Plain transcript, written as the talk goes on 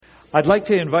I'd like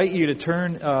to invite you to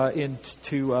turn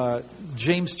into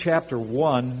James chapter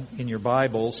 1 in your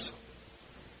Bibles.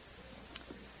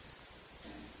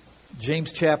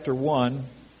 James chapter 1.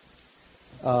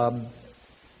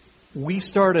 We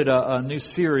started a new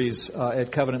series at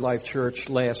Covenant Life Church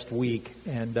last week,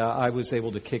 and I was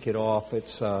able to kick it off.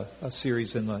 It's a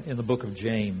series in the book of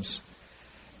James.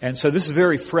 And so this is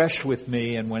very fresh with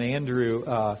me, and when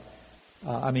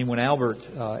when Albert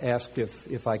asked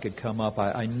if I could come up,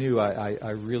 I knew I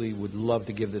really would love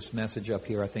to give this message up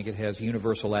here. I think it has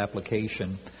universal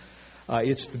application.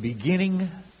 It's the beginning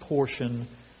portion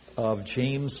of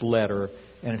James' letter,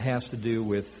 and it has to do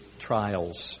with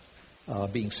trials,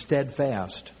 being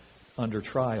steadfast under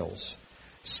trials.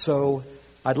 So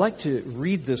I'd like to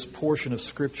read this portion of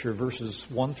Scripture, verses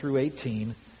 1 through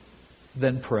 18,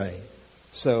 then pray.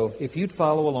 So if you'd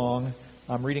follow along,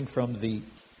 I'm reading from the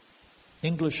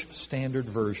English Standard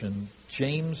Version,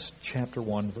 James chapter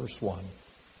 1, verse 1.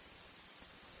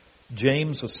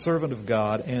 James, a servant of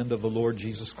God and of the Lord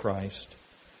Jesus Christ,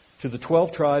 to the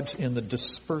 12 tribes in the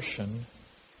dispersion,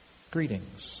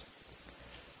 greetings.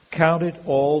 Count it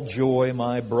all joy,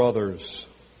 my brothers,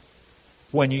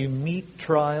 when you meet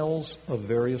trials of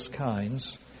various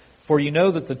kinds, for you know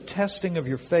that the testing of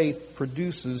your faith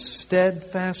produces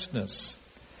steadfastness.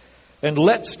 And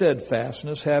let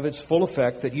steadfastness have its full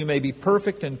effect, that you may be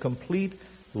perfect and complete,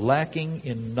 lacking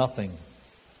in nothing.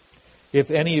 If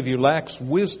any of you lacks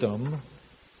wisdom,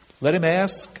 let him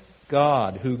ask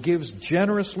God, who gives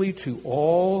generously to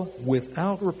all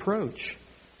without reproach,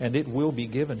 and it will be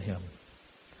given him.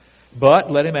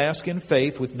 But let him ask in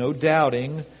faith with no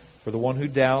doubting, for the one who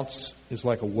doubts is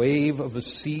like a wave of the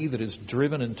sea that is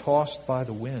driven and tossed by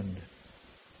the wind.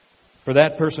 For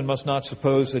that person must not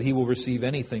suppose that he will receive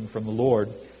anything from the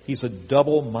Lord. He's a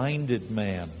double-minded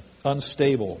man,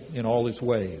 unstable in all his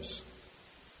ways.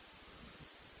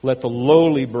 Let the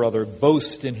lowly brother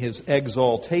boast in his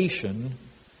exaltation,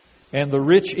 and the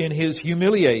rich in his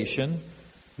humiliation,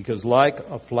 because like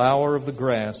a flower of the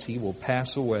grass he will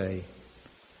pass away.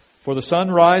 For the sun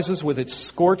rises with its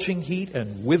scorching heat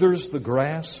and withers the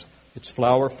grass, its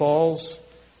flower falls,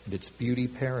 and its beauty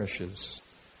perishes.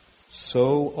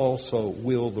 So also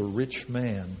will the rich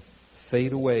man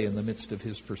fade away in the midst of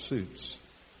his pursuits.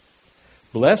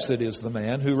 Blessed is the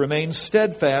man who remains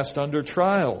steadfast under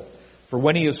trial, for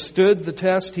when he has stood the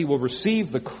test, he will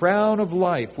receive the crown of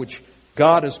life which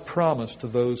God has promised to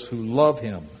those who love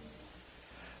him.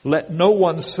 Let no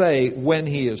one say when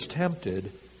he is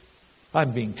tempted,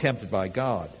 I'm being tempted by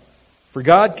God. For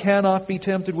God cannot be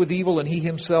tempted with evil, and he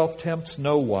himself tempts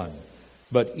no one.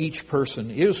 But each person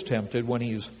is tempted when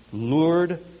he is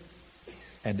lured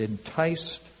and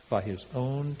enticed by his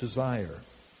own desire.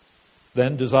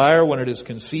 Then desire, when it is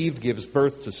conceived, gives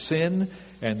birth to sin,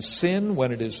 and sin,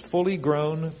 when it is fully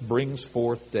grown, brings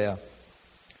forth death.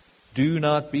 Do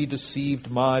not be deceived,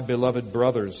 my beloved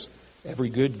brothers. Every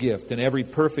good gift and every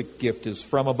perfect gift is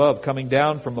from above, coming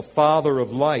down from the Father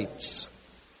of lights,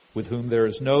 with whom there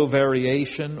is no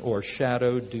variation or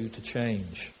shadow due to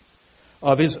change.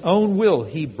 Of his own will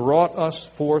he brought us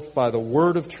forth by the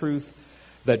word of truth,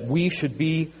 that we should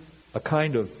be a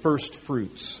kind of first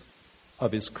fruits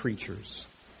of his creatures.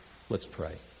 Let's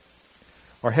pray.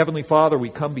 Our Heavenly Father, we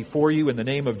come before you in the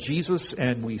name of Jesus,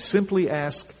 and we simply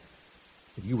ask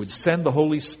that you would send the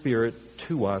Holy Spirit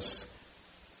to us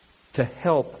to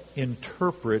help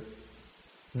interpret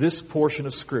this portion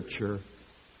of Scripture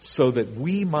so that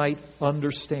we might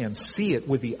understand, see it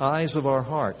with the eyes of our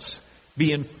hearts,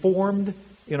 be informed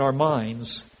in our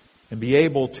minds, and be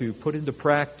able to put into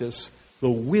practice the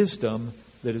wisdom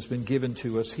that has been given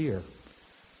to us here.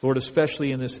 Lord,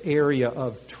 especially in this area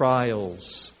of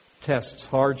trials, tests,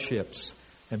 hardships,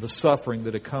 and the suffering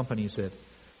that accompanies it,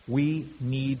 we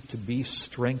need to be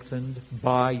strengthened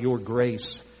by your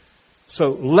grace.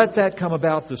 So let that come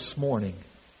about this morning,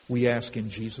 we ask in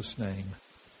Jesus' name.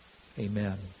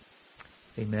 Amen.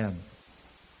 Amen.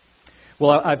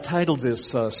 Well, I've titled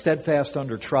this Steadfast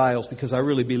Under Trials because I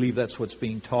really believe that's what's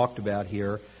being talked about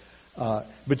here.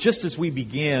 But just as we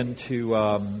begin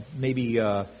to maybe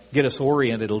get us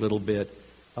oriented a little bit,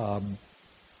 a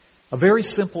very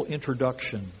simple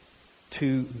introduction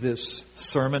to this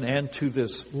sermon and to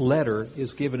this letter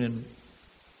is given in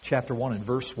chapter 1 and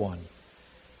verse 1.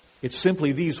 It's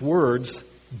simply these words,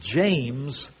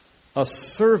 James, a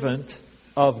servant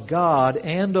of God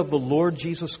and of the Lord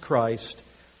Jesus Christ,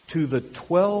 to the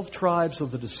 12 tribes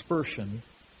of the dispersion,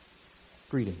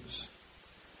 greetings.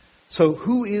 So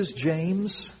who is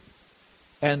James?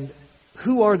 And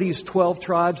who are these 12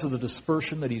 tribes of the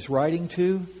dispersion that he's writing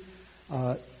to?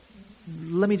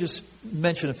 Let me just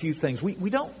mention a few things. We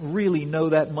don't really know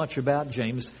that much about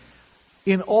James.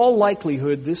 In all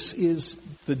likelihood, this is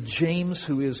the James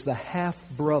who is the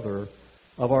half-brother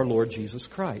of our Lord Jesus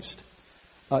Christ.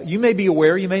 You may be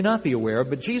aware, you may not be aware,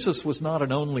 but Jesus was not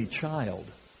an only child.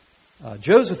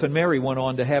 Joseph and Mary went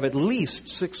on to have at least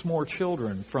 6 more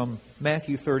children. From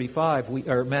Matthew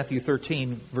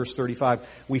 13, verse 35,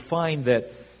 we find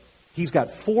that he's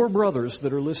got 4 brothers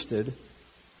that are listed,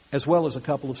 as well as a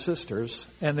couple of sisters,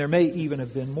 and there may even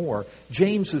have been more.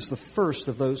 James is the first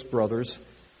of those brothers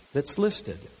that's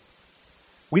listed.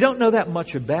 We don't know that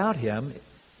much about him.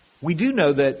 We do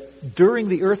know that during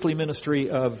the earthly ministry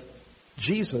of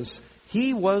Jesus,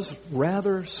 he was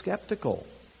rather skeptical.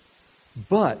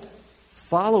 But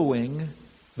following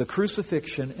the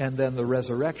crucifixion and then the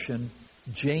resurrection,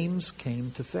 James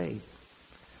came to faith.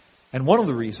 And one of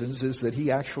the reasons is that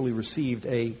he actually received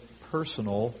a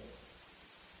personal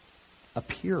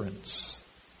appearance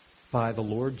by the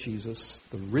Lord Jesus,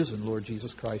 the risen Lord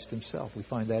Jesus Christ himself. We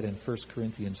find that in 1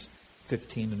 Corinthians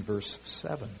 15 and verse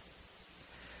 7.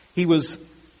 He was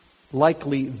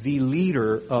likely the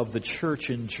leader of the church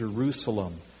in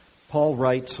Jerusalem. Paul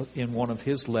writes in one of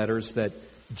his letters that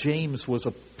James was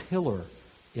a pillar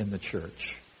in the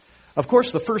church. Of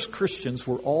course, the first Christians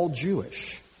were all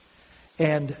Jewish.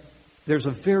 And there's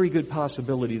a very good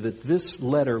possibility that this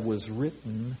letter was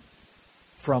written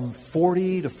from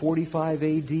 40 to 45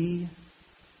 A.D.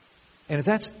 And if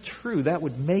that's true, that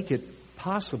would make it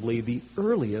possibly the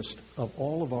earliest of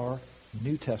all of our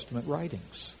New Testament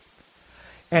writings.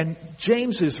 And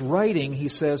James is writing, he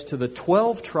says, to the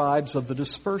 12 tribes of the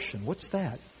dispersion. What's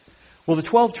that? Well, the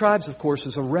 12 tribes, of course,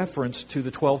 is a reference to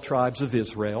the 12 tribes of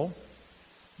Israel.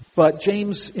 But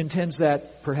James intends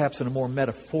that perhaps in a more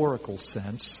metaphorical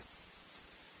sense.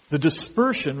 The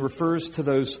dispersion refers to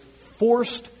those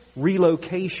forced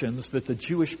relocations that the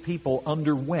Jewish people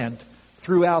underwent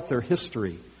throughout their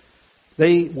history.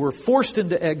 They were forced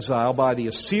into exile by the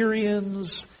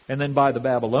Assyrians and then by the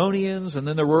Babylonians, and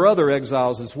then there were other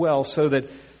exiles as well, so that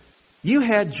you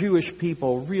had Jewish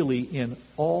people really in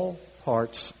all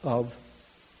parts of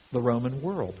the Roman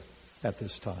world at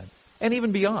this time, and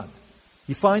even beyond.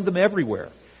 You find them everywhere.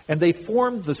 And they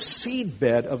formed the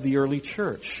seedbed of the early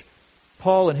church.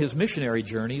 Paul, in his missionary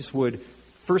journeys, would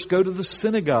first go to the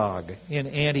synagogue in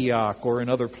Antioch or in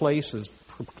other places,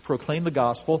 proclaim the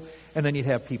gospel, and then you'd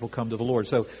have people come to the Lord.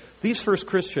 So these first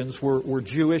Christians were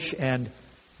Jewish, and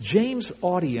James'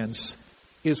 audience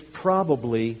is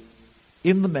probably,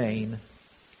 in the main,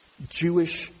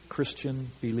 Jewish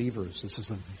Christian believers. This is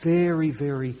a very,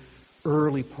 very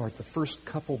early part, the first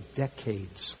couple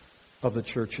decades of the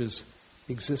church's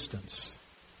existence.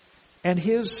 And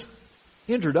his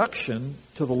introduction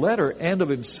to the letter and of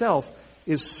himself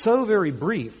is so very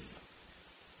brief.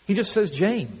 He just says,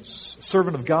 James,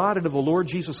 servant of God and of the Lord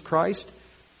Jesus Christ.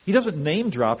 He doesn't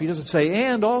name drop. He doesn't say,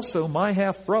 and also my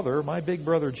half-brother, my big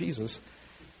brother Jesus.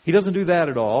 He doesn't do that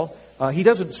at all. He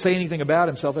doesn't say anything about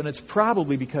himself, and it's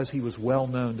probably because he was well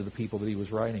known to the people that he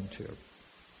was writing to.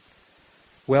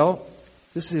 Well,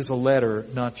 this is a letter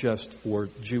not just for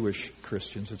Jewish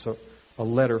Christians. It's a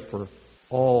letter for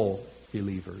all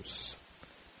believers.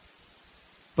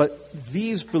 But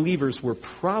these believers were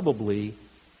probably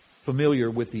familiar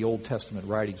with the Old Testament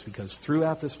writings, because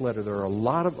throughout this letter there are a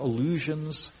lot of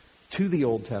allusions to the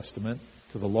Old Testament,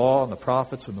 to the law and the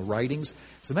prophets and the writings.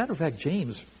 As a matter of fact,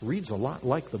 James reads a lot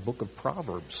like the book of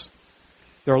Proverbs.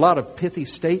 There are a lot of pithy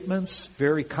statements,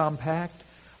 very compact,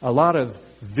 a lot of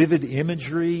vivid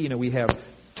imagery. We have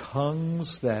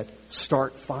tongues that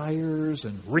start fires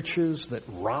and riches that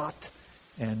rot.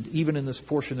 And even in this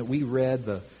portion that we read,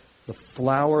 the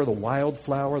flower, the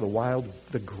wildflower,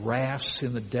 the grass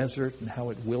in the desert, and how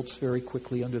it wilts very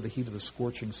quickly under the heat of the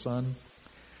scorching sun.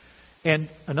 And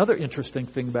another interesting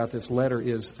thing about this letter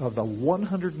is, of the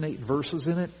 108 verses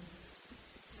in it,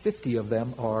 50 of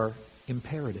them are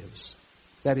imperatives.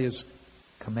 That is,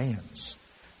 commands.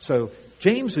 So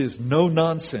James is no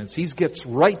nonsense. He gets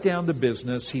right down to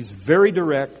business. He's very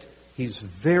direct. He's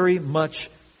very much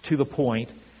to the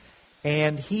point.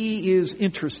 And he is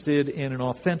interested in an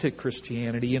authentic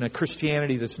Christianity, in a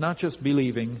Christianity that's not just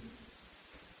believing,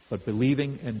 but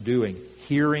believing and doing,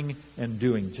 hearing and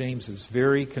doing. James is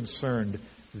very concerned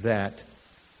that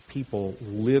people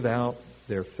live out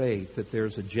their faith, that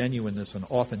there's a genuineness and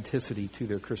authenticity to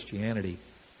their Christianity.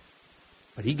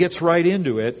 But he gets right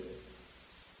into it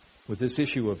with this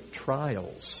issue of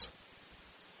trials.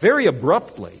 Very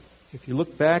abruptly, if you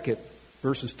look back at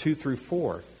verses 2 through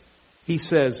 4, he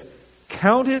says,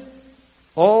 "Count it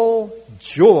all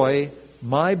joy,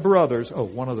 my brothers." Oh,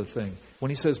 one other thing. When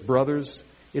he says brothers,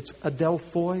 it's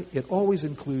adelphoi. It always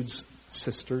includes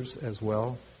sisters as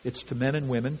well. It's to men and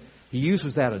women. He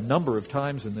uses that a number of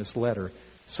times in this letter.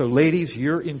 So ladies,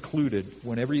 you're included.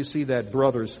 Whenever you see that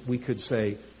brothers, we could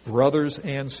say brothers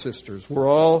and sisters. We're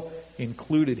all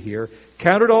included here.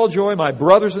 Count it all joy, my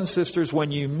brothers and sisters,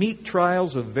 when you meet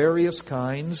trials of various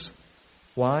kinds.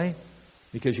 Why?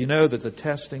 Because you know that the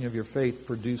testing of your faith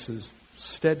produces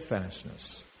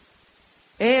steadfastness.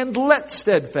 And let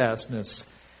steadfastness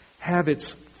have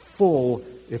its full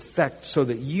effect so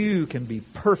that you can be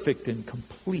perfect and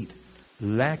complete,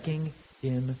 lacking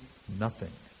in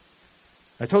nothing.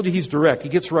 I told you he's direct. He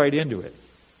gets right into it.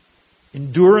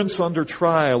 Endurance under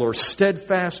trial or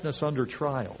steadfastness under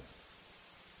trial.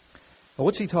 Well,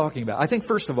 what's he talking about? I think,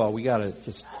 first of all, we got to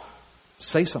just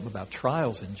say something about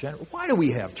trials in general. Why do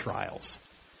we have trials?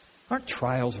 Aren't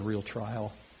trials a real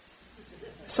trial?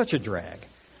 Such a drag.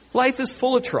 Life is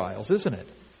full of trials, isn't it?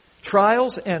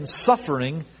 Trials and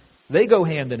suffering, they go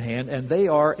hand in hand, and they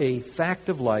are a fact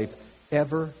of life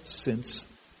ever since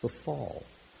the fall.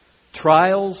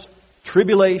 Trials,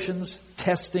 tribulations,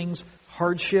 testings,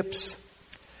 hardships.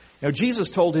 Now, Jesus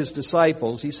told his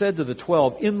disciples, he said to the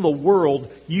 12, in the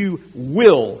world you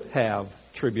will have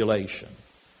tribulation.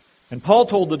 And Paul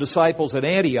told the disciples at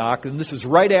Antioch, and this is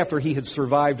right after he had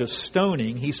survived a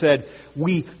stoning, he said,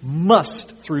 we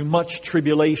must, through much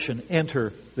tribulation,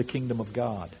 enter the kingdom of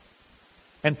God.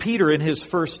 And Peter, in his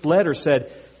first letter,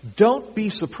 said, don't be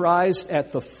surprised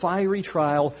at the fiery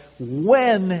trial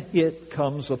when it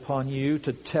comes upon you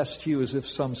to test you as if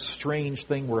some strange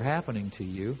thing were happening to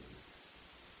you.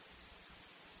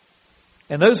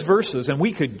 And those verses, and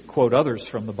we could quote others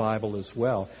from the Bible as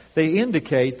well, they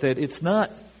indicate that it's not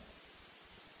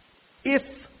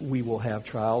if we will have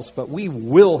trials, but we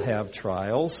will have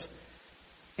trials.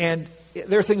 And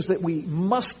there are things that we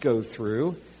must go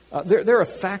through. They're a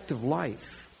fact of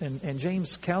life. And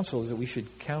James' counsel is that we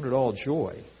should count it all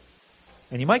joy.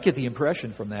 And you might get the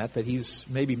impression from that he's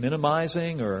maybe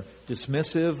minimizing or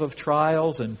dismissive of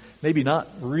trials and maybe not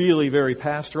really very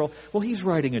pastoral. Well, he's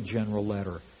writing a general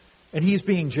letter. And he's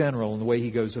being general in the way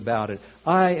he goes about it.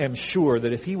 I am sure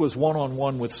that if he was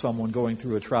one-on-one with someone going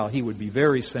through a trial, he would be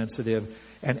very sensitive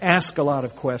and ask a lot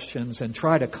of questions and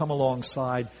try to come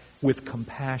alongside with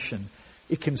compassion.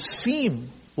 It can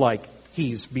seem like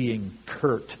he's being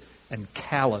curt and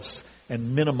callous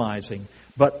and minimizing,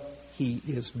 but he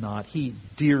is not. He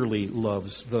dearly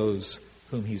loves those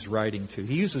whom he's writing to.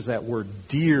 He uses that word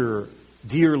dear,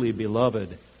 dearly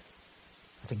beloved,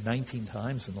 I think 19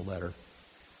 times in the letter.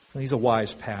 He's a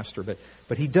wise pastor,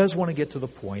 but he does want to get to the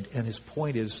point, and his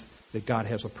point is that God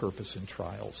has a purpose in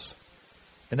trials.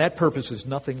 And that purpose is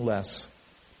nothing less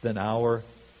than our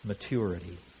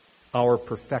maturity, our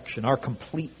perfection, our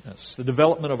completeness, the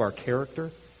development of our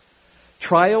character.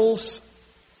 Trials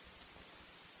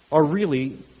are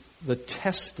really the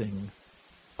testing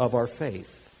of our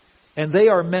faith, and they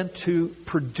are meant to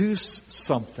produce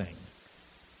something.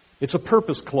 It's a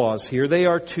purpose clause here. They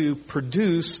are to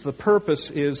produce, the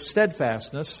purpose is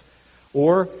steadfastness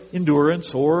or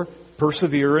endurance or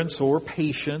perseverance or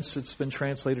patience. It's been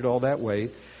translated all that way.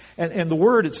 And the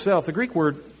word itself, the Greek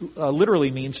word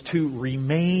literally means to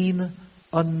remain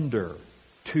under.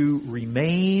 To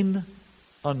remain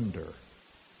under.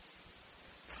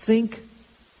 Think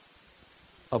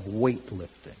of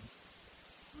weightlifting.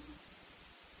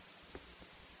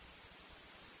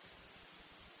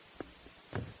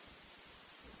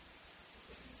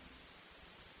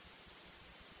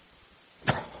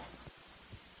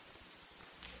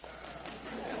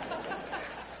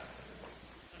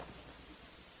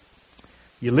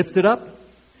 You lift it up,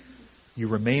 you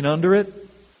remain under it,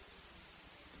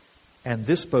 and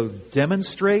this both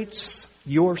demonstrates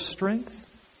your strength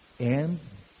and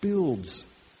builds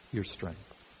your strength.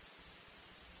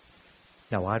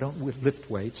 Now, I don't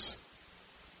lift weights.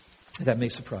 That may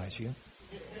surprise you.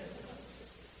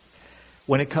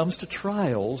 When it comes to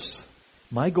trials,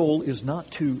 my goal is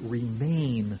not to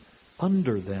remain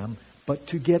under them, but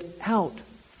to get out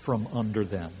from under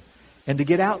them. And to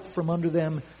get out from under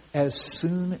them as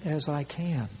soon as I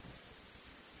can.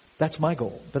 That's my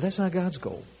goal, but that's not God's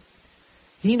goal.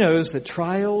 He knows that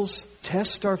trials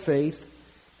test our faith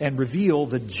and reveal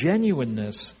the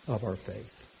genuineness of our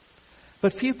faith.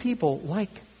 But few people like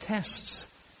tests.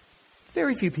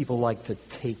 Very few people like to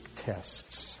take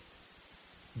tests.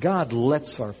 God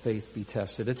lets our faith be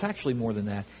tested. It's actually more than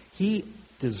that. He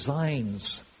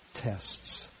designs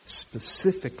tests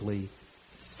specifically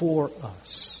for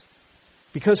us.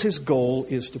 Because his goal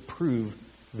is to prove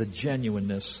the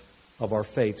genuineness of our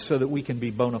faith so that we can be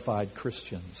bona fide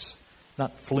Christians.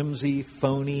 Not flimsy,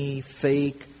 phony,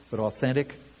 fake, but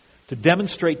authentic. To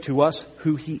demonstrate to us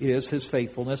who he is, his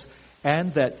faithfulness,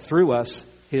 and that through us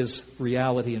His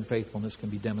reality and faithfulness can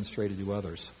be demonstrated to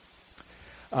others.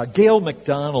 Gail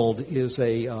MacDonald is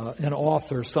an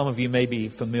author some of you may be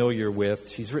familiar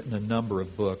with. She's written a number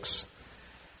of books.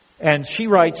 And she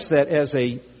writes that as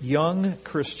a young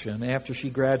Christian, after she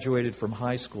graduated from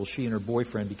high school, she and her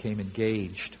boyfriend became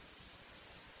engaged.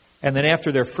 And then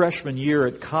after their freshman year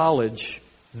at college,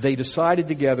 they decided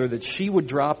together that she would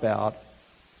drop out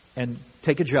and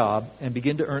take a job and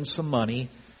begin to earn some money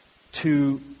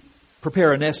to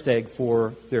prepare a nest egg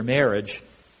for their marriage.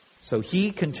 So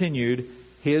he continued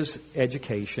his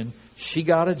education, she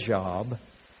got a job,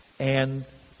 and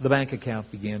the bank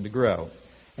account began to grow.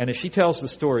 And as she tells the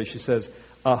story, she says,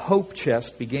 a hope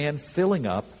chest began filling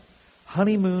up,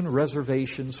 honeymoon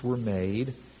reservations were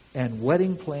made, and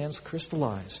wedding plans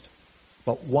crystallized.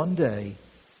 But one day,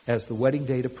 as the wedding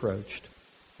date approached,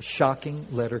 a shocking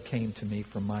letter came to me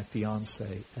from my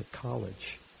fiancé at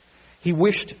college. He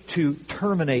wished to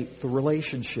terminate the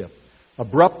relationship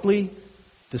abruptly,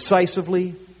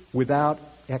 decisively, without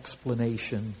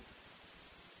explanation.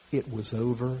 It was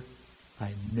over.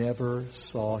 I never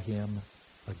saw him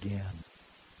again.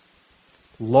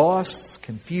 Loss,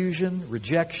 confusion,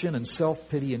 rejection, and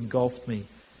self-pity engulfed me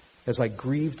as I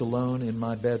grieved alone in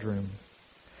my bedroom.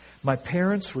 My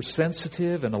parents were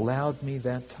sensitive and allowed me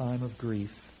that time of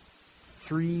grief.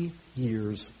 3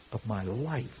 years of my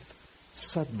life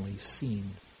suddenly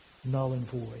seemed null and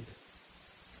void.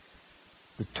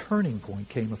 The turning point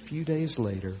came a few days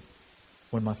later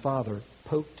when my father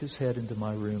poked his head into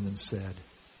my room and said,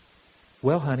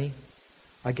 well, honey,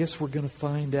 I guess we're going to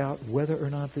find out whether or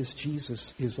not this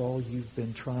Jesus is all you've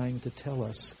been trying to tell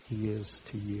us he is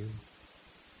to you.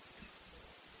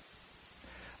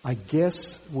 I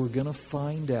guess we're going to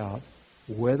find out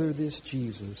whether this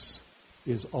Jesus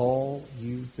is all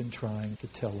you've been trying to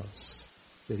tell us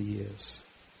that he is.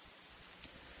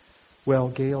 Well,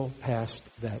 Gail passed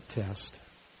that test,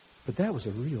 but that was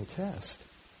a real test.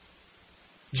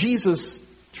 Jesus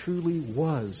truly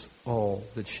was all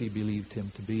that she believed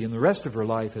him to be, and the rest of her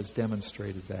life has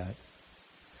demonstrated that.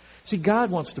 See, God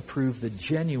wants to prove the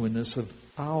genuineness of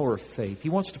our faith. He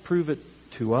wants to prove it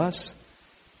to us,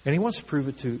 and he wants to prove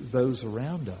it to those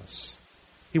around us.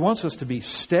 He wants us to be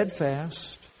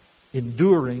steadfast,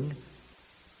 enduring,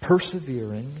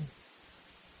 persevering,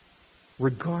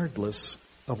 regardless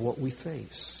of what we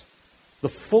face. The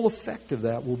full effect of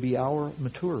that will be our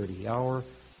maturity, our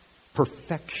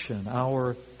perfection,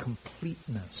 our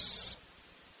completeness,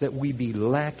 that we be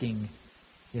lacking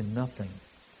in nothing.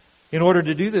 In order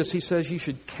to do this, he says you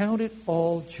should count it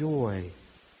all joy.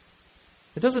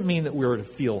 It doesn't mean that we're to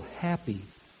feel happy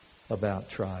about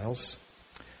trials.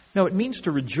 No, it means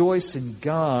to rejoice in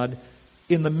God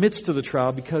in the midst of the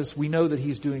trial because we know that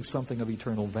he's doing something of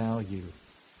eternal value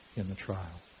in the trial.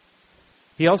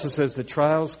 He also says that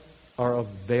trials are of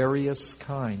various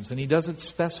kinds, and he doesn't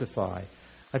specify.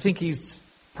 I think he's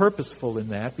purposeful in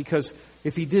that because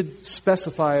if he did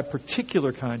specify a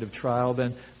particular kind of trial,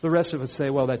 then the rest of us say,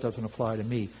 well, that doesn't apply to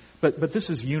me. But this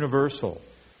is universal.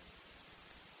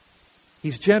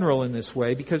 He's general in this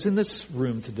way because in this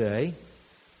room today,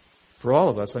 for all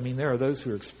of us, there are those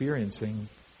who are experiencing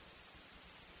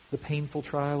the painful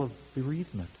trial of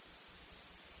bereavement.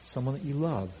 Someone that you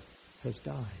love has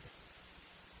died.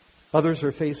 Others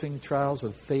are facing trials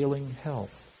of failing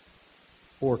health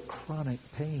or chronic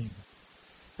pain.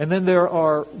 And then there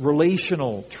are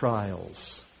relational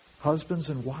trials. Husbands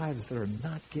and wives that are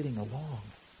not getting along.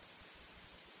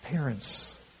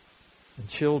 Parents and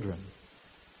children.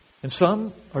 And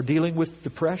some are dealing with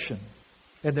depression.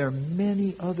 And there are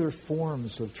many other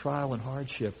forms of trial and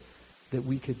hardship that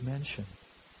we could mention.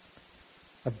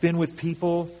 I've been with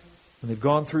people and they've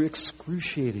gone through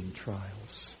excruciating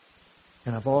trials.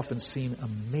 And I've often seen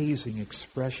amazing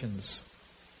expressions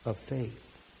of faith.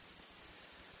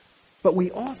 But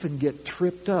we often get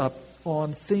tripped up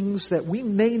on things that we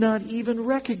may not even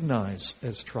recognize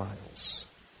as trials.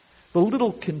 The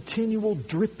little continual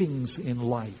drippings in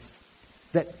life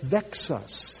that vex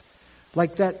us,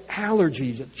 like that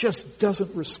allergy that just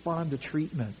doesn't respond to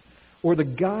treatment, or the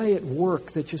guy at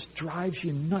work that just drives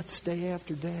you nuts day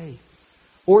after day,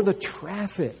 or the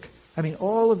traffic.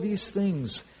 All of these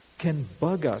things can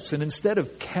bug us. And instead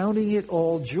of counting it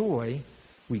all joy,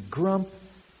 we grump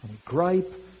and we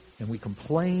gripe and we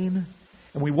complain,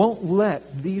 and we won't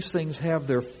let these things have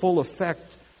their full effect.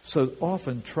 So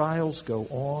often trials go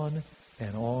on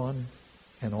and on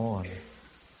and on.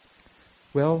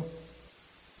 Well,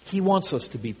 he wants us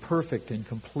to be perfect and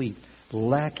complete,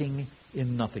 lacking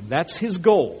in nothing. That's his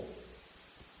goal.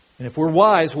 And if we're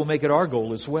wise, we'll make it our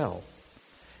goal as well.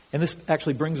 And this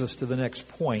actually brings us to the next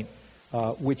point.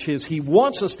 which is He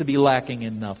wants us to be lacking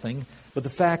in nothing, but the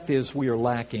fact is we are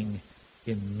lacking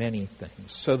in many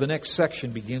things. So the next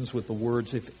section begins with the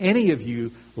words, if any of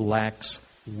you lacks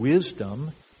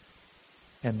wisdom,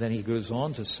 and then he goes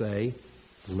on to say,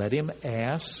 let him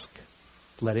ask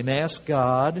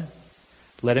God.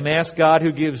 Let him ask God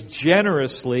who gives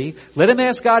generously. Let him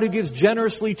ask God who gives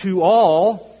generously to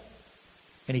all.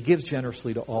 And He gives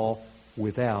generously to all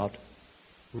without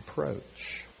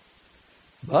reproach.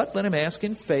 But let him ask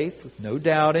in faith with no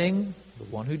doubting. The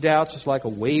one who doubts is like a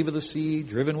wave of the sea,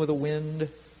 driven with a wind,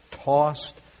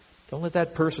 tossed. Don't let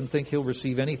that person think he'll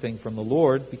receive anything from the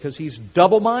Lord, because he's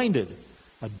double-minded.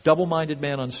 A double-minded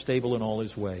man, unstable in all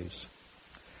his ways.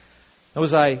 Now,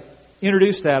 as I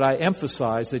introduced that, I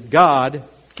emphasized that God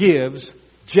gives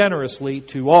generously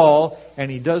to all,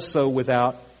 and He does so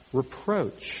without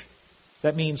reproach.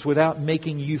 That means without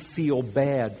making you feel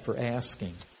bad for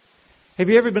asking. Have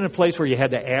you ever been in a place where you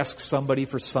had to ask somebody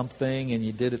for something and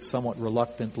you did it somewhat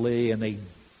reluctantly and they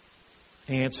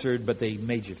answered, but they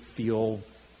made you feel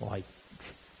like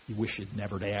you wish you'd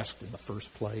never asked in the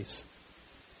first place?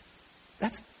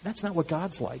 That's not what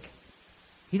God's like.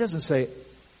 He doesn't say,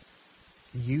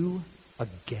 you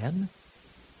again?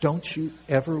 Don't you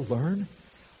ever learn?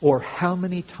 Or how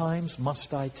many times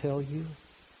must I tell you?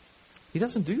 He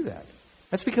doesn't do that.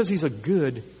 That's because He's a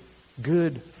good,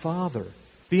 good Father.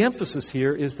 The emphasis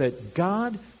here is that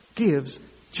God gives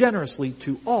generously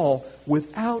to all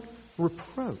without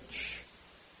reproach.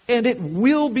 And it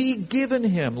will be given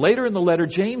him. Later in the letter,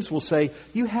 James will say,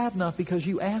 you have not because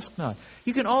you ask not.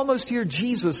 You can almost hear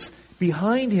Jesus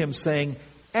behind him saying,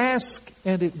 ask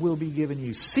and it will be given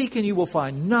you. Seek and you will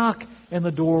find. Knock and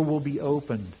the door will be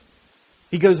opened.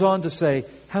 He goes on to say,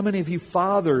 how many of you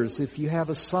fathers, if you have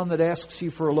a son that asks you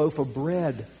for a loaf of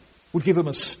bread, would give him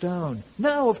a stone?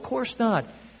 No, of course not.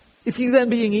 If you then,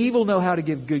 being evil, know how to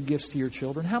give good gifts to your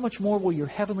children, how much more will your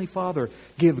heavenly Father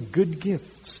give good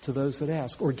gifts to those that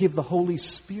ask, or give the Holy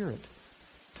Spirit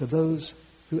to those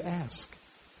who ask?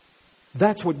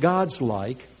 That's what God's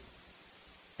like.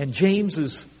 And James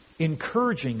is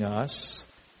encouraging us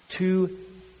to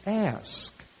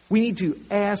ask. We need to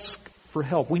ask for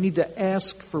help. We need to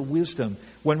ask for wisdom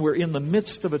when we're in the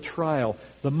midst of a trial.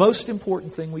 The most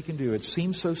important thing we can do, it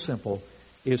seems so simple,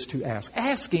 is to ask.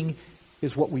 Asking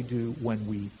is what we do when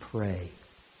we pray.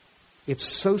 It's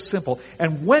so simple.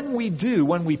 And when we do,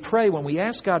 when we pray, when we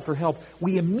ask God for help,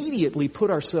 we immediately put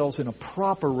ourselves in a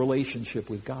proper relationship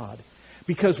with God.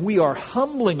 Because we are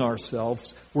humbling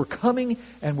ourselves. We're coming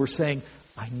and we're saying,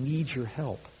 I need your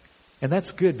help. And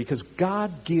that's good because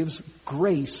God gives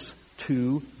grace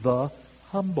to the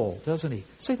humble, doesn't He?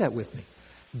 Say that with me.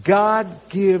 God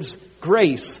gives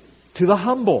grace to the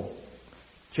humble.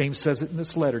 James says it in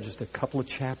this letter just a couple of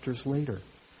chapters later.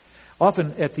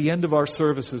 Often at the end of our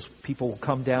services, people will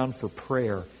come down for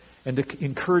prayer. And to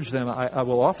encourage them, I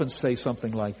will often say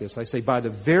something like this. I say, by the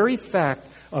very fact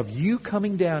of you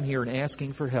coming down here and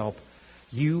asking for help,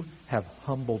 you have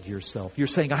humbled yourself. You're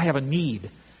saying, I have a need.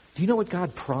 Do you know what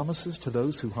God promises to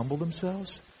those who humble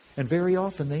themselves? And very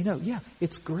often they know, yeah,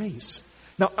 it's grace.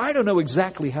 Now, I don't know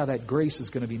exactly how that grace is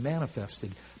going to be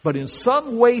manifested, but in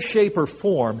some way, shape, or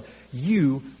form,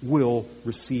 you will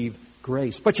receive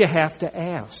grace. But you have to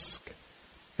ask.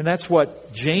 And that's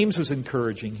what James is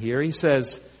encouraging here. He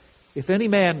says, if any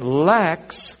man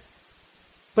lacks,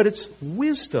 but it's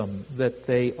wisdom that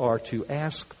they are to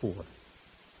ask for.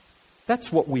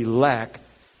 That's what we lack.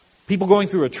 People going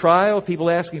through a trial,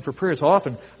 people asking for prayers,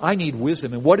 often, I need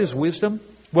wisdom. And what is wisdom?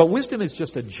 Well, wisdom is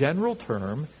just a general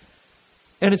term,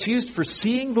 and it's used for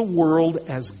seeing the world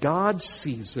as God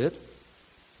sees it,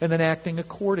 and then acting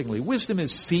accordingly. Wisdom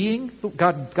is seeing.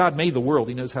 God made the world.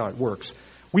 He knows how it works.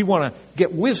 We want to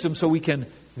get wisdom so we can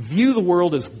view the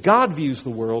world as God views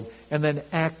the world and then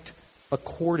act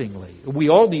accordingly. We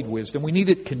all need wisdom. We need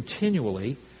it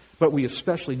continually, but we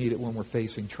especially need it when we're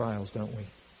facing trials, don't we?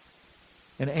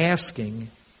 And asking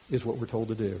is what we're told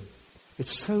to do.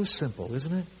 It's so simple,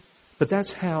 isn't it? But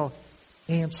that's how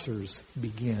answers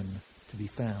begin to be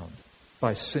found,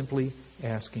 by simply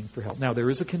asking for help. Now, there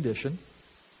is a condition.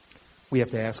 We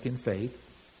have to ask in faith.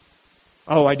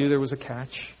 Oh, I knew there was a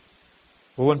catch.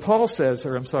 Well, when Paul says,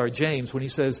 James, when he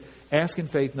says, ask in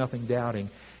faith, nothing doubting,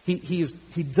 he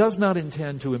does not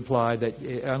intend to imply that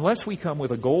unless we come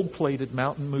with a gold-plated,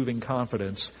 mountain-moving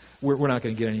confidence, we're not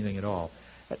going to get anything at all.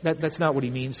 That's not what he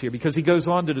means here, because he goes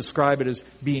on to describe it as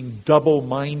being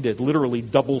double-minded, literally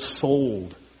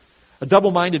double-souled. A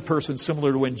double-minded person,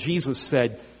 similar to when Jesus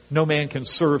said, no man can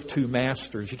serve two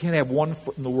masters. You can't have one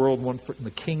foot in the world, one foot in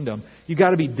the kingdom. You've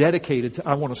got to be dedicated to,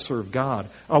 I want to serve God.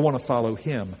 I want to follow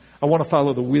Him. I want to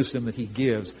follow the wisdom that He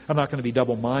gives. I'm not going to be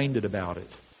double-minded about it.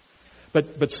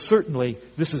 But certainly,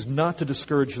 this is not to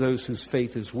discourage those whose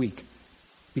faith is weak.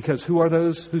 Because who are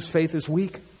those whose faith is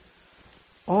weak?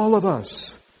 All of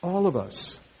us. All of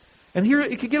us. And here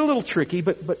it could get a little tricky,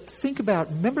 but think about,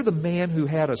 remember the man who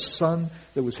had a son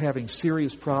that was having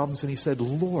serious problems, and he said,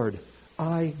 Lord,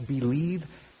 I believe,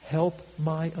 help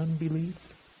my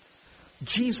unbelief?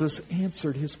 Jesus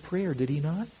answered his prayer, did He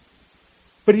not?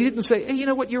 But He didn't say, hey, you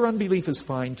know what, your unbelief is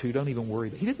fine too, don't even worry.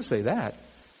 He didn't say that.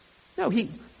 No, He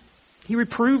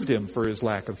reproved him for his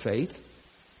lack of faith,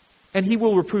 and He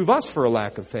will reprove us for a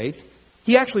lack of faith.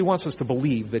 He actually wants us to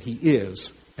believe that He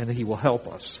is, and that He will help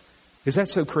us. Is that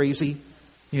so crazy?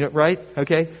 You know, right?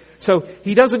 Okay. So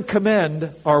He doesn't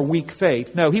commend our weak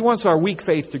faith. No, He wants our weak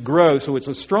faith to grow so it's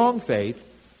a strong faith.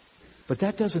 But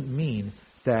that doesn't mean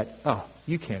that,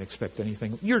 you can't expect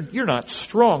anything. You're not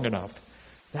strong enough.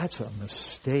 That's a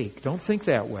mistake. Don't think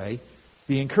that way.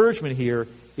 The encouragement here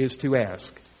is to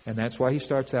ask. And that's why He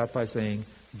starts out by saying,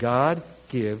 God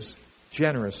gives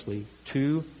generously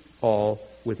to all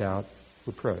without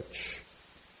reproach.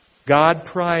 God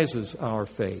prizes our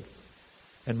faith.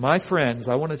 And my friends,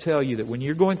 I want to tell you that when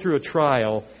you're going through a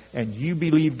trial and you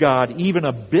believe God even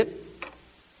a bit,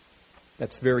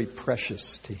 that's very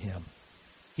precious to Him.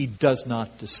 He does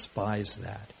not despise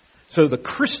that. So the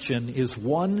Christian is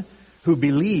one who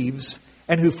believes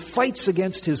and who fights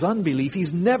against his unbelief.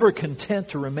 He's never content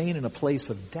to remain in a place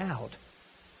of doubt.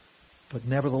 But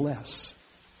nevertheless,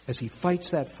 as he fights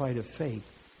that fight of faith,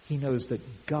 he knows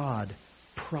that God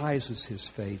prizes his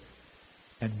faith.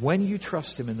 And when you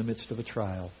trust Him in the midst of a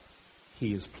trial,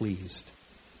 He is pleased.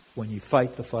 When you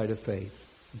fight the fight of faith,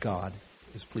 God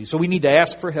is pleased. So we need to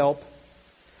ask for help.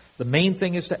 The main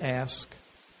thing is to ask.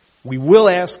 We will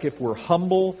ask if we're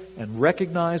humble and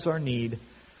recognize our need,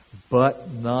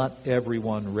 but not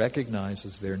everyone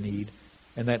recognizes their need.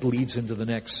 And that leads into the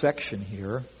next section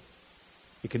here.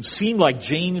 It can seem like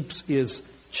James is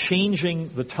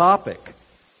changing the topic.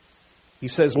 He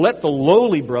says, let the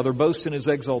lowly brother boast in his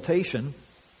exaltation,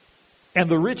 and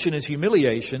the rich in his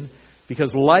humiliation,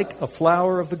 because like a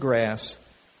flower of the grass,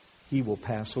 he will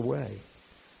pass away.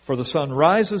 For the sun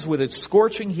rises with its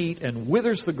scorching heat and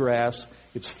withers the grass,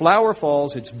 its flower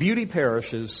falls, its beauty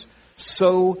perishes,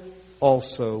 so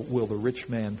also will the rich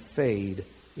man fade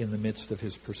in the midst of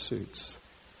his pursuits.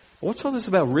 What's all this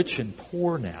about rich and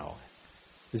poor now?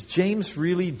 Does James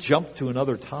really jump to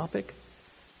another topic?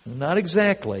 Not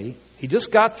exactly. He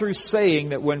just got through saying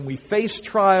that when we face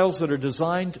trials that are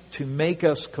designed to make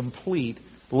us complete,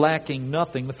 lacking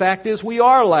nothing, the fact is we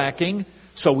are lacking,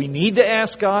 so we need to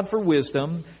ask God for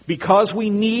wisdom because we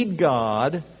need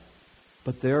God.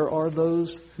 But there are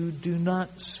those who do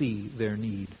not see their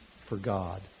need for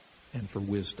God and for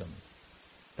wisdom.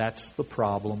 That's the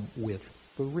problem with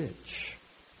the rich.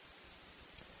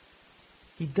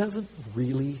 He doesn't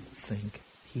really think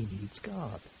he needs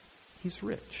God. He's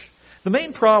rich. The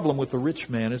main problem with the rich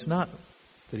man is not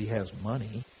that he has money.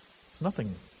 There's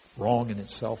nothing wrong in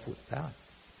itself with that.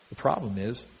 The problem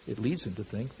is it leads him to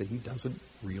think that he doesn't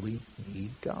really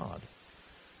need God.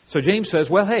 So James says,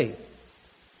 well, hey,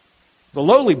 the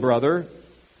lowly brother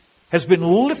has been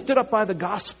lifted up by the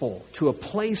gospel to a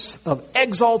place of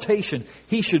exaltation.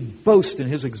 He should boast in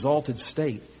his exalted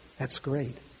state. That's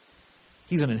great.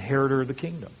 He's an inheritor of the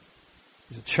kingdom.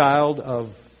 He's a child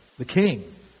of the king.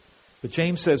 But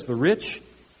James says the rich,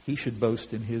 he should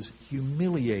boast in his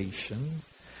humiliation,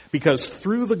 because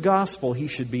through the gospel he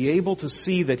should be able to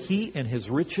see that he and his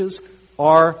riches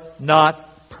are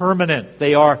not permanent.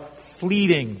 They are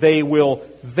fleeting. They will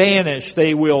vanish.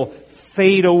 They will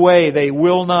fade away. They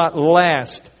will not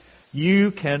last.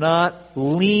 You cannot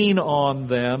lean on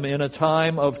them in a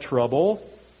time of trouble.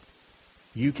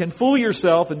 You can fool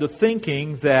yourself into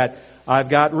thinking that I've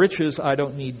got riches, I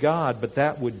don't need God, but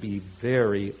that would be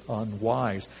very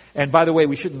unwise. And by the way,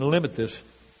 we shouldn't limit this,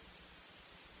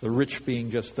 the rich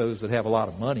being just those that have a lot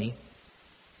of money.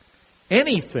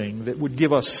 Anything that would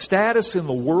give us status in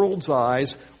the world's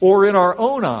eyes or in our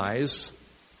own eyes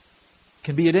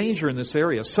can be a danger in this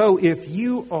area. So if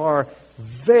you are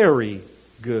very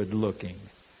good looking,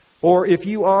 or if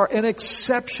you are an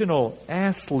exceptional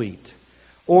athlete,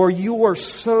 or you are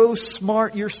so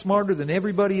smart, you're smarter than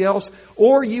everybody else,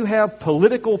 or you have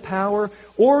political power,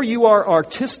 or you are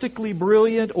artistically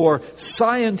brilliant or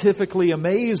scientifically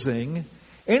amazing,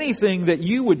 anything that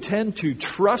you would tend to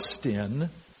trust in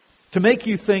to make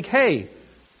you think, hey,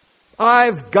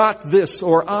 I've got this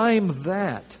or I'm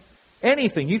that.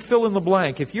 Anything, you fill in the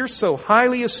blank. If you're so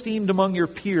highly esteemed among your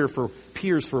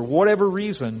peers for whatever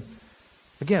reason,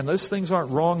 again, those things aren't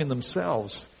wrong in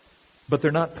themselves. But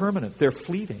they're not permanent. They're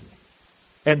fleeting.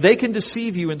 And they can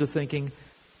deceive you into thinking,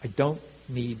 I don't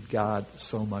need God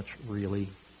so much, really.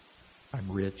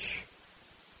 I'm rich.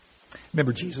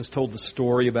 Remember, Jesus told the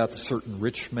story about the certain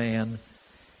rich man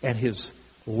and his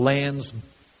lands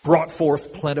brought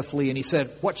forth plentifully. And he said,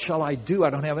 what shall I do?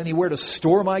 I don't have anywhere to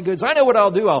store my goods. I know what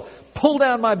I'll do. I'll pull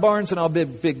down my barns and I'll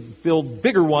build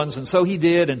bigger ones. And so he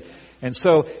did. And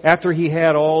so after he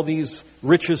had all these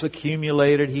riches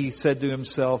accumulated, he said to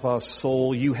himself, oh,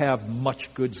 soul, you have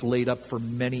much goods laid up for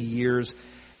many years.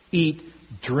 Eat,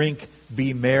 drink,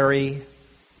 be merry.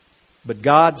 But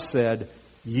God said,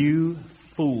 you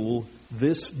fool,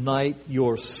 this night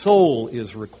your soul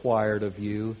is required of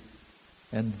you.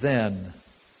 And then,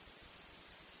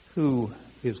 who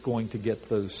is going to get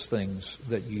those things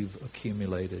that you've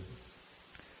accumulated?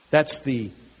 That's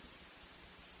the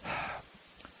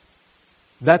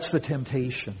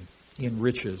temptation in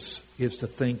riches, is to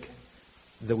think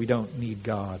that we don't need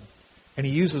God. And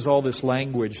he uses all this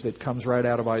language that comes right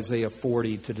out of Isaiah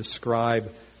 40 to describe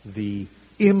the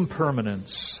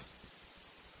impermanence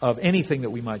of anything that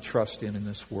we might trust in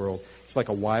this world. It's like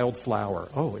a wild flower.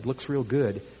 Oh, it looks real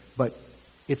good, but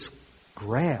it's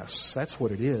grass. That's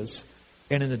what it is.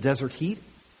 And in the desert heat,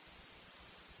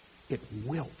 it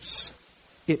wilts.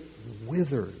 It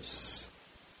withers.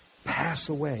 Pass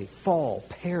away. Fall.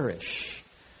 Perish.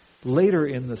 Later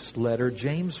in this letter,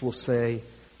 James will say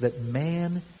that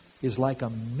man is like a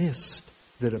mist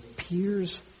that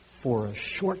appears for a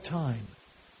short time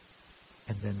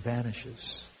and then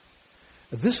vanishes.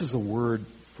 This is a word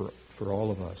for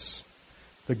all of us.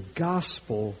 The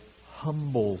gospel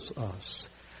humbles us.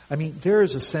 I mean, there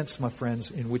is a sense, my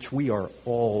friends, in which we are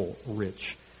all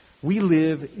rich. We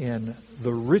live in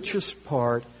the richest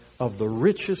part of the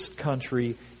richest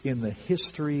country in the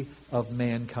history of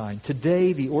mankind.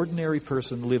 Today, the ordinary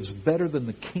person lives better than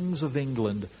the kings of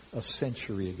England a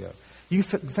century ago. The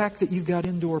fact that you've got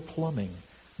indoor plumbing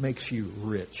makes you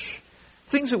rich.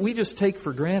 Things that we just take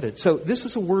for granted. So this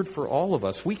is a word for all of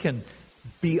us. We can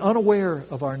be unaware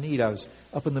of our need. I was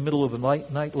up in the middle of the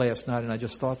night last night, and I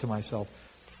just thought to myself,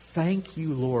 thank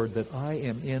you, Lord, that I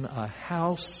am in a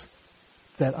house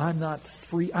that I'm not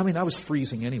free. I mean, I was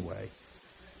freezing anyway.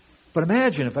 But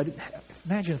imagine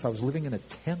if I was living in a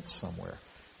tent somewhere.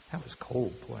 That was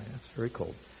cold. Boy, that's very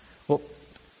cold. Well,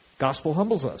 gospel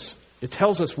humbles us. It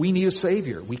tells us we need a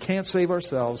Savior. We can't save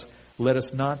ourselves. Let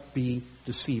us not be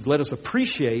deceived. Let us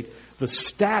appreciate the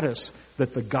status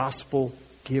that the gospel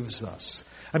gives us.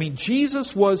 I mean,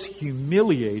 Jesus was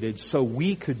humiliated so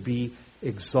we could be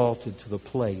exalted to the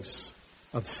place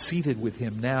of seated with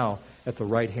Him now at the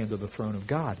right hand of the throne of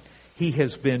God. He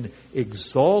has been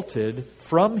exalted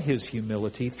from His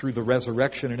humility through the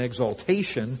resurrection and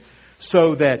exaltation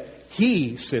so that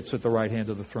He sits at the right hand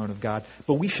of the throne of God.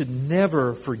 But we should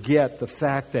never forget the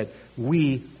fact that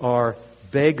we are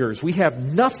beggars. We have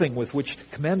nothing with which to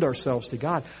commend ourselves to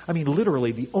God. I mean,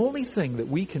 literally, the only thing that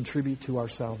we contribute to our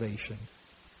salvation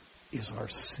is our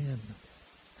sin.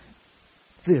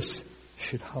 This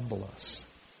should humble us.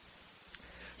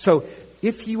 So,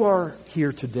 if you are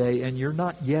here today and you're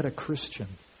not yet a Christian,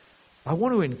 I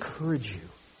want to encourage you.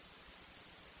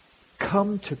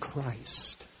 Come to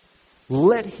Christ.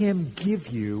 Let Him give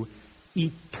you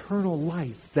eternal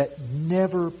life that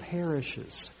never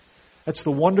perishes. That's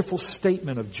the wonderful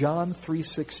statement of John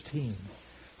 3:16.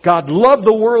 God loved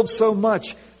the world so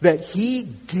much that He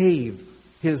gave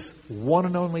His one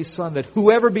and only Son, that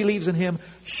whoever believes in Him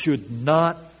should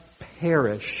not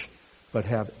perish, but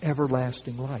have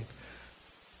everlasting life.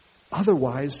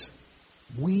 Otherwise,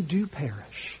 we do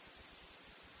perish.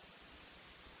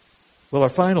 Well, our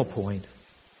final point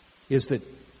is that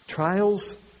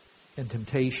trials and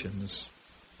temptations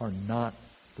are not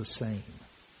the same.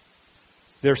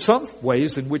 There are some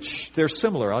ways in which they're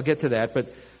similar. I'll get to that,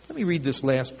 but let me read this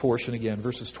last portion again,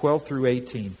 verses 12 through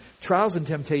 18. Trials and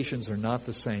temptations are not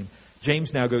the same.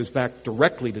 James now goes back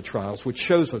directly to trials, which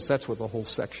shows us that's what the whole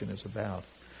section is about.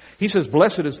 He says,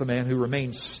 blessed is the man who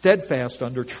remains steadfast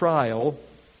under trial,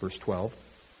 verse 12.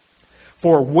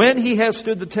 For when he has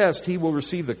stood the test, he will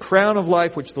receive the crown of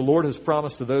life which the Lord has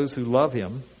promised to those who love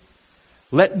Him.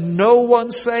 Let no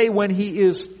one say when he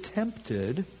is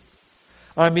tempted,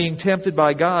 I'm being tempted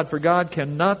by God, for God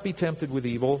cannot be tempted with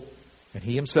evil, and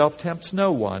He Himself tempts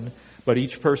no one, but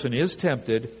each person is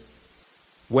tempted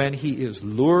when he is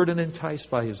lured and enticed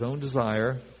by his own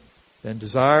desire. Then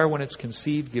desire, when it's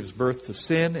conceived, gives birth to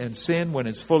sin, and sin, when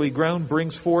it's fully grown,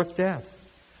 brings forth death.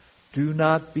 Do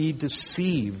not be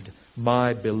deceived,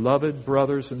 my beloved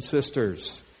brothers and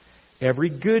sisters. Every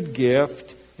good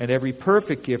gift and every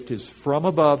perfect gift is from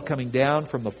above, coming down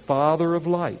from the Father of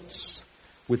lights,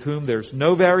 with whom there's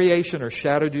no variation or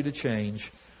shadow due to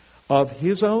change. of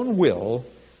His own will,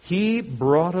 He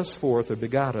brought us forth, or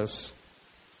begot us,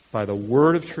 by the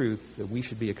word of truth, that we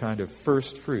should be a kind of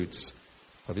first fruits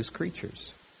of His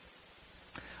creatures.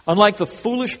 Unlike the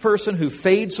foolish person who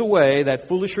fades away, that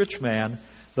foolish rich man,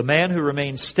 the man who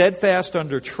remains steadfast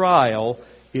under trial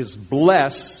is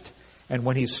blessed, and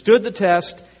when he stood the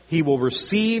test, he will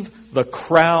receive the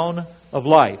crown of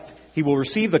life. He will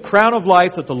receive the crown of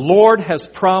life that the Lord has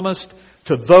promised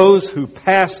to those who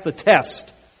pass the test.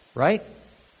 Right?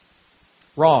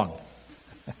 Wrong.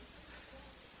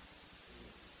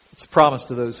 It's promised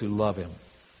to those who love Him.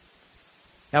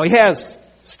 Now, He has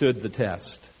stood the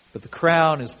test, but the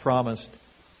crown is promised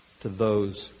to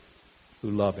those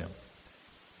who love Him.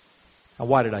 Now,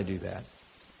 why did I do that?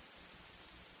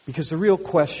 Because the real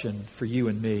question for you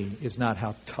and me is not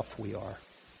how tough we are.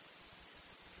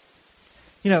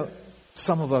 You know,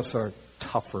 some of us are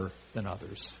tougher than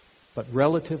others, but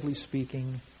relatively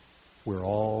speaking, we're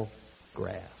all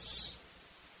grass.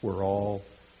 We're all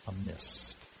a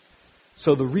mist.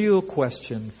 So the real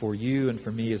question for you and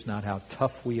for me is not how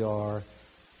tough we are,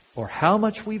 or how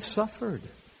much we've suffered,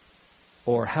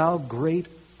 or how great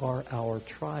are our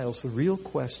trials. The real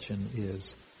question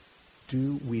is,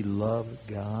 do we love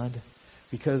God?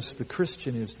 Because the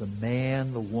Christian is the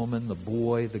man, the woman, the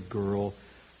boy, the girl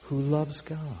who loves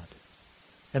God.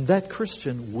 And that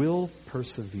Christian will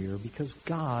persevere because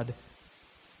God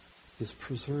is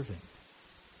preserving.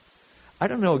 I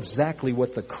don't know exactly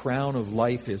what the crown of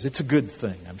life is. It's a good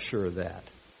thing, I'm sure of that.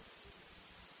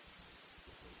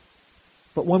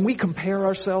 But when we compare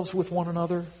ourselves with one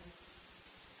another,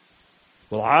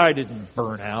 well, I didn't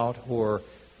burn out, or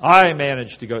I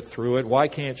managed to go through it, why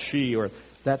can't she, or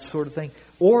that sort of thing.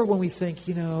 Or when we think,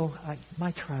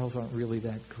 my trials aren't really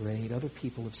that great, other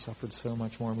people have suffered so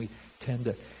much more, and we tend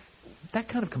to... That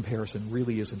kind of comparison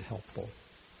really isn't helpful.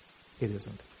 It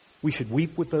isn't. We should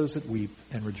weep with those that weep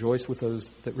and rejoice with those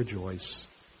that rejoice.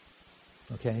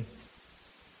 Okay?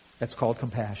 That's called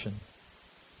compassion.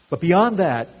 But beyond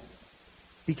that,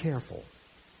 be careful.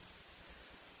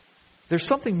 There's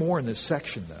something more in this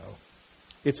section, though.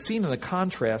 It's seen in the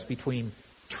contrast between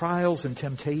trials and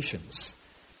temptations.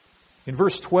 In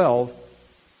verse 12,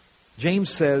 James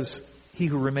says, he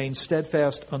who remains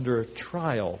steadfast under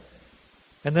trial.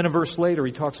 And then a verse later,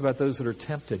 he talks about those that are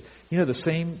tempted. The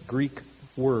same Greek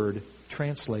word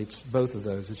translates both of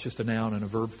those. It's just a noun and a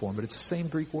verb form, but it's the same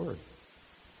Greek word.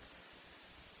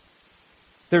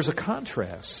 There's a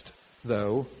contrast,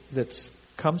 though, that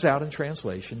comes out in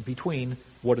translation between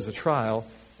what is a trial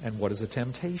and what is a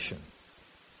temptation.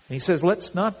 And he says,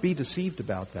 let's not be deceived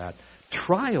about that.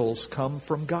 Trials come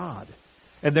from God,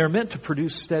 and they're meant to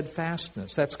produce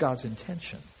steadfastness. That's God's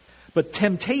intention. But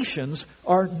temptations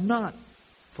are not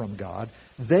from God.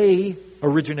 They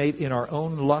originate in our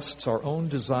own lusts, our own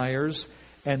desires,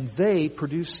 and they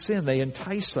produce sin. They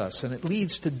entice us, and it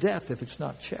leads to death if it's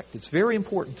not checked. It's very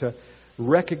important to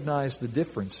recognize the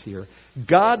difference here.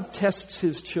 God tests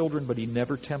His children, but He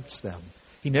never tempts them.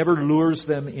 He never lures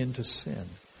them into sin.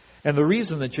 And the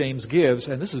reason that James gives,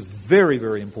 and this is very,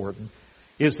 very important,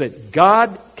 is that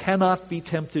God cannot be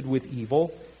tempted with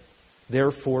evil.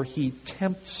 Therefore, He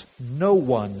tempts no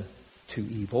one to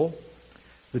evil.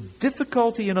 The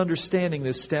difficulty in understanding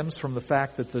this stems from the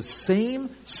fact that the same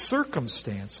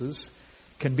circumstances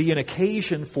can be an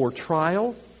occasion for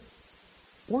trial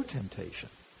or temptation.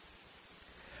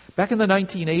 Back in the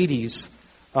 1980s,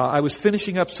 I was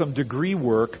finishing up some degree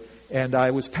work, and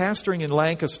I was pastoring in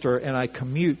Lancaster, and I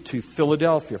commute to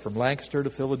Philadelphia. From Lancaster to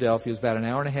Philadelphia is about an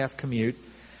hour and a half commute.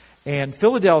 And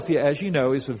Philadelphia, as you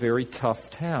know, is a very tough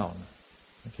town.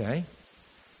 Okay?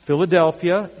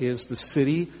 Philadelphia is the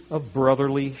city of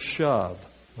brotherly shove,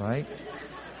 right?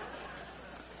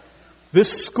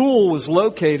 This school was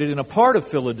located in a part of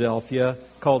Philadelphia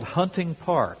called Hunting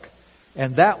Park,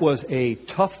 and that was a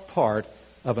tough part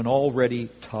of an already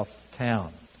tough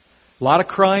town. A lot of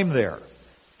crime there.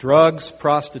 Drugs,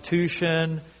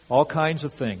 prostitution, all kinds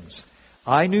of things.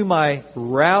 I knew my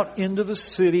route into the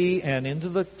city and into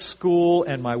the school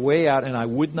and my way out, and I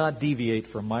would not deviate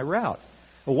from my route.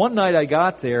 Well, one night I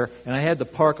got there, and I had to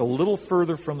park a little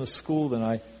further from the school than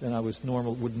I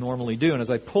would normally do. And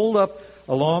as I pulled up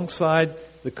alongside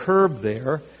the curb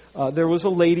there was a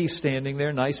lady standing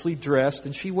there, nicely dressed,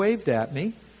 and she waved at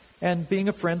me. And being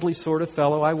a friendly sort of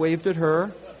fellow, I waved at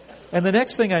her. And the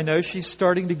next thing I know, she's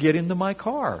starting to get into my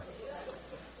car.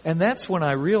 And that's when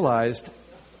I realized,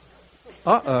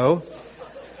 no,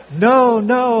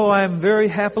 I'm very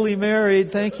happily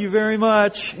married. Thank you very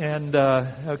much. And,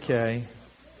 okay.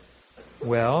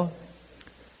 Well,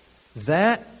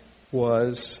 that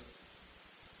was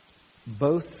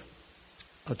both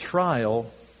a trial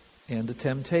and a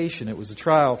temptation. It was a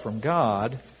trial from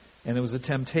God, and it was a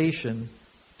temptation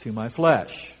to my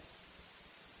flesh.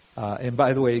 And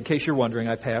by the way, in case you're wondering,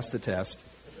 I passed the test.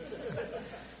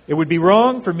 It would be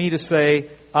wrong for me to say,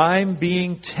 I'm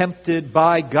being tempted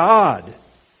by God.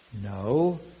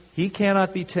 No, He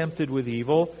cannot be tempted with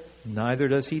evil, neither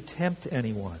does He tempt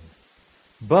anyone.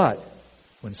 But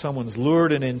when someone's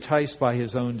lured and enticed by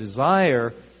his own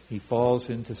desire, he falls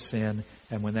into sin,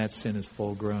 and when that sin is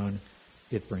full grown,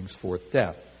 it brings forth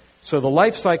death. So the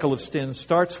life cycle of sin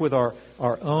starts with our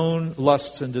own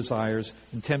lusts and desires,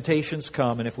 and temptations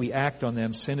come, and if we act on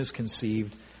them, sin is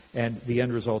conceived, and the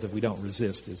end result, if we don't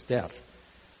resist, is death.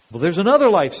 Well, there's another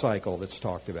life cycle that's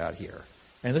talked about here,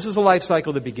 and this is a life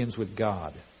cycle that begins with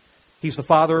God. He's the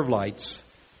Father of lights,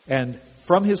 and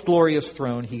from His glorious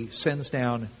throne, He sends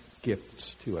down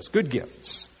gifts to us, good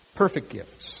gifts, perfect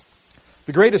gifts.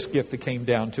 The greatest gift that came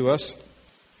down to us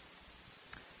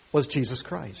was Jesus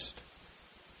Christ,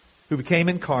 who became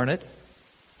incarnate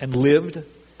and lived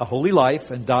a holy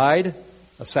life and died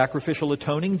a sacrificial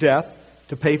atoning death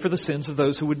to pay for the sins of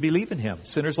those who would believe in Him,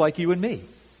 sinners like you and me.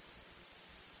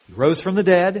 He rose from the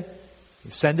dead, He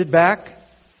ascended back,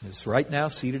 and is right now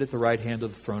seated at the right hand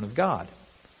of the throne of God.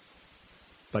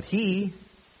 But He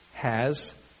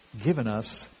has given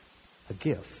us a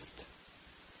gift.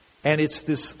 And it's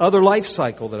this other life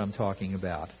cycle that I'm talking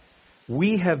about.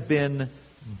 We have been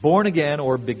born again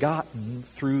or begotten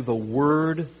through the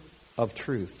word of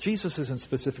truth. Jesus isn't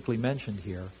specifically mentioned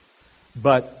here,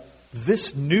 but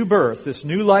this new birth, this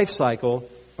new life cycle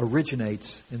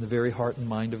originates in the very heart and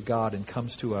mind of God and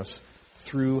comes to us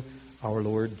through our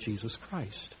Lord Jesus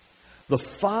Christ. The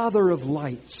Father of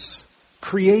lights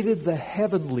created the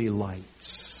heavenly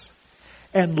lights,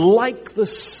 and like the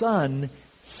sun,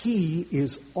 He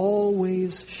is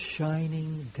always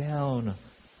shining down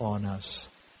on us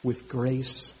with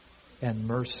grace and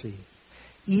mercy.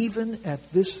 Even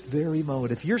at this very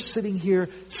moment, if you're sitting here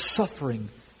suffering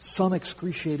some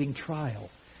excruciating trial,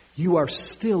 you are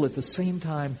still at the same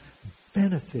time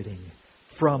benefiting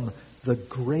from the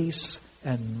grace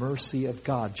and mercy of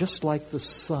God, just like the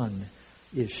sun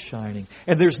is shining.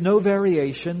 And there's no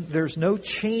variation, there's no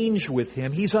change with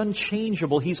Him. He's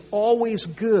unchangeable, He's always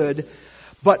good.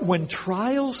 But when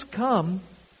trials come,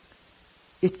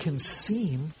 it can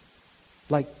seem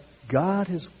like God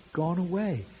has gone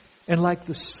away and like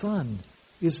the sun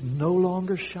is no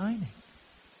longer shining.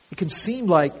 It can seem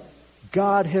like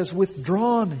God has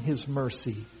withdrawn His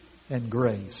mercy and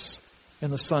grace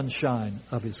and the sunshine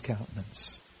of His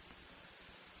countenance.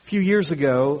 A few years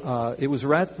ago, it was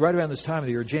right around this time of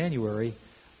the year, January,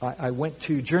 I went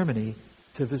to Germany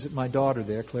to visit my daughter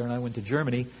there. Claire and I went to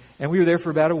Germany, and we were there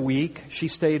for about a week. She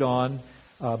stayed on,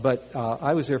 but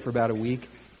I was there for about a week.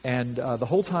 And the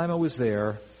whole time I was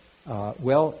there,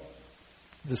 the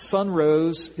sun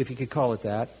rose, if you could call it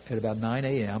that, at about 9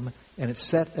 a.m., and it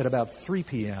set at about 3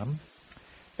 p.m.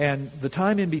 And the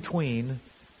time in between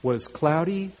was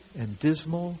cloudy and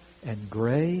dismal and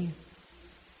gray.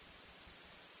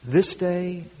 This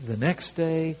day, the next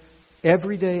day,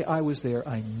 every day I was there,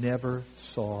 I never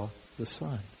saw the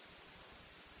sun.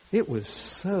 It was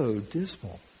so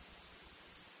dismal.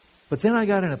 But then I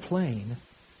got in a plane,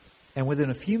 and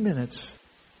within a few minutes,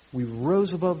 we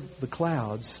rose above the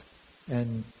clouds,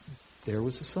 and there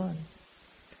was the sun,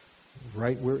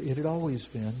 right where it had always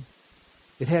been.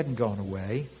 It hadn't gone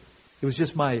away. It was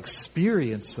just my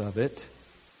experience of it.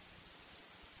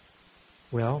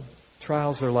 Well,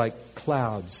 trials are like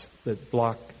clouds that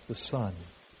block the sun.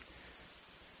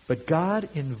 But God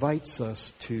invites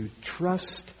us to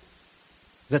trust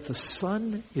that the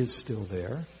sun is still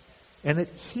there and that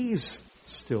He's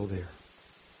still there.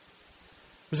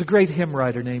 There's a great hymn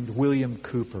writer named William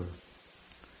Cowper.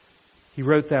 He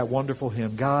wrote that wonderful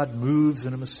hymn, God moves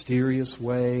in a mysterious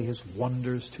way, His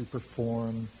wonders to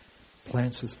perform,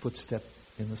 plants His footstep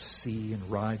in the sea and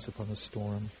rides upon the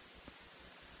storm.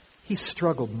 He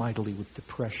struggled mightily with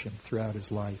depression throughout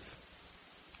his life.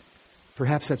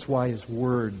 Perhaps that's why his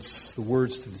words, the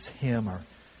words to this hymn, are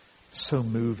so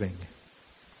moving.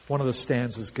 One of the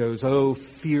stanzas goes, "Oh,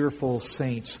 fearful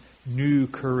saints, new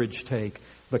courage take.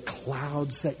 The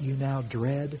clouds that you now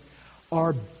dread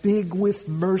are big with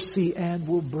mercy and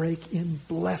will break in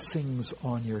blessings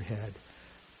on your head.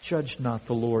 Judge not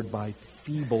the Lord by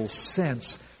feeble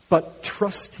sense, but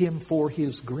trust Him for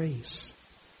His grace.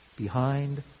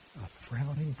 Behind a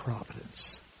frowning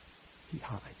providence, He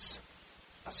hides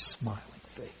a smiling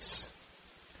face."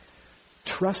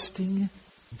 Trusting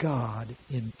God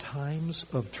in times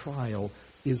of trial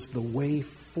is the way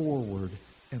forward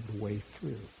and the way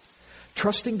through.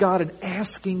 Trusting God and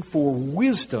asking for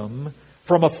wisdom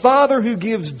from a Father who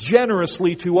gives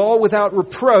generously to all without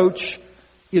reproach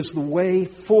is the way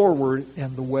forward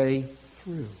and the way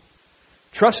through.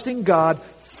 Trusting God,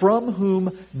 from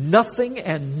whom nothing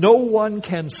and no one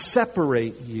can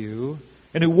separate you,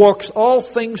 and who works all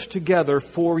things together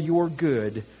for your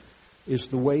good, is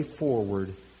the way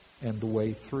forward and the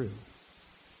way through.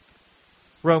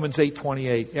 Romans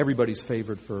 8:28, everybody's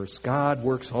favorite verse. God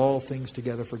works all things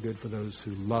together for good for those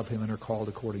who love Him and are called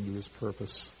according to His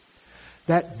purpose.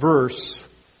 That verse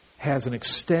has an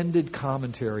extended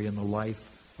commentary in the life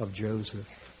of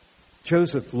Joseph.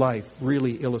 Joseph's life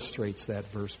really illustrates that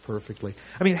verse perfectly.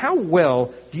 I mean, how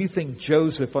well do you think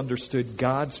Joseph understood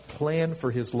God's plan for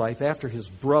his life after his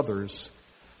brothers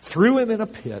threw him in a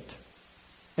pit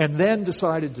and then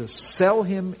decided to sell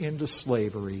him into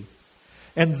slavery?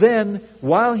 And then,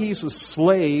 while he's a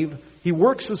slave, he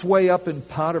works his way up in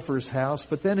Potiphar's house,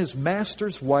 but then his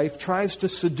master's wife tries to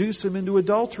seduce him into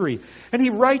adultery. And he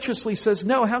righteously says,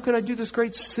 no, how could I do this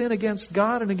great sin against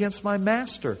God and against my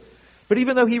master? But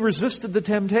even though he resisted the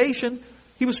temptation,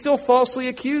 he was still falsely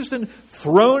accused and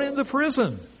thrown into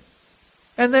prison.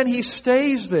 And then he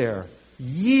stays there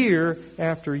year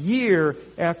after year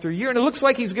after year. And it looks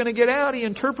like he's going to get out. He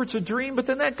interprets a dream, but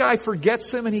then that guy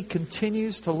forgets him and he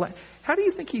continues to How do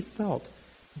you think he felt?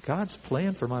 God's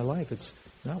plan for my life, it's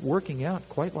not working out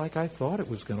quite like I thought it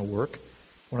was going to work.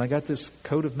 When I got this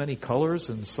coat of many colors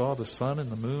and saw the sun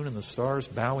and the moon and the stars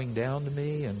bowing down to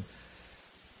me, and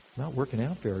not working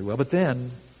out very well. But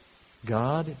then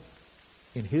God,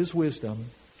 in His wisdom,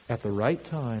 at the right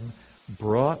time,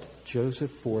 brought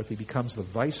Joseph forth. He becomes the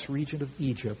vice-regent of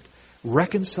Egypt,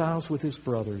 reconciles with his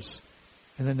brothers,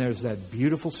 and then there's that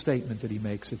beautiful statement that he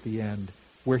makes at the end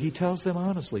where he tells them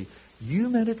honestly, you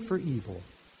meant it for evil,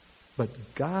 but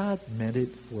God meant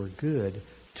it for good,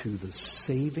 to the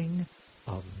saving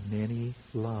of many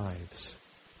lives.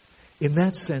 In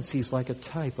that sense, he's like a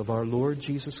type of our Lord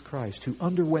Jesus Christ, who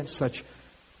underwent such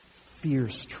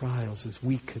fierce trials as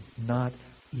we could not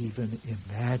even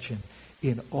imagine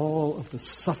in all of the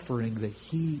suffering that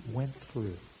He went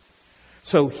through.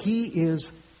 So He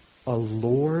is a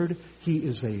Lord, He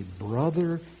is a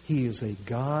brother, He is a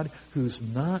God who's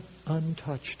not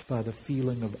untouched by the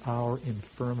feeling of our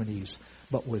infirmities,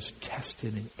 but was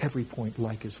tested in every point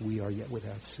like as we are, yet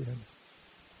without sin.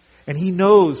 And He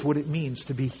knows what it means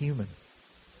to be human.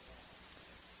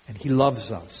 And He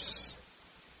loves us.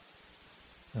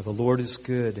 Now the Lord is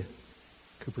good.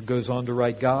 Cooper goes on to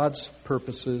write, God's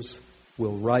purposes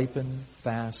will ripen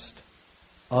fast,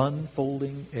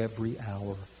 unfolding every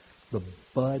hour. The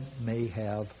bud may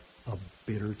have a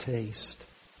bitter taste,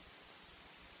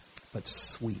 but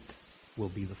sweet will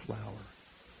be the flower.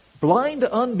 Blind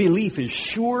unbelief is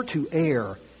sure to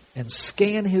err and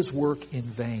scan His work in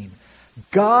vain.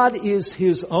 God is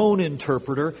His own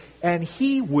interpreter, and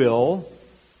He will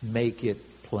make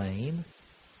it plain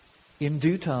in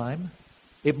due time.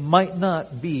 It might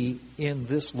not be in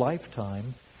this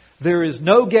lifetime. There is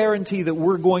no guarantee that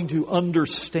we're going to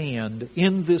understand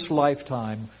in this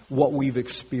lifetime what we've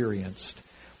experienced.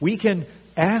 We can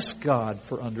ask God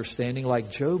for understanding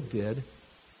like Job did,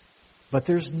 but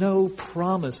there's no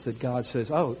promise that God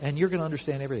says, oh, and you're going to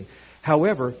understand everything.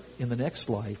 However, in the next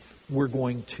life, we're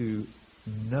going to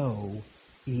know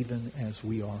even as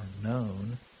we are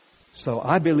known. So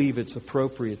I believe it's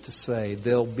appropriate to say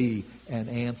there'll be an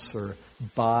answer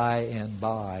by and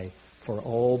by for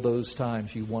all those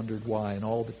times you wondered why and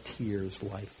all the tears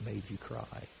life made you cry.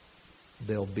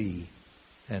 There'll be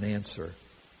an answer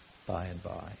by and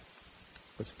by.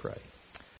 Let's pray.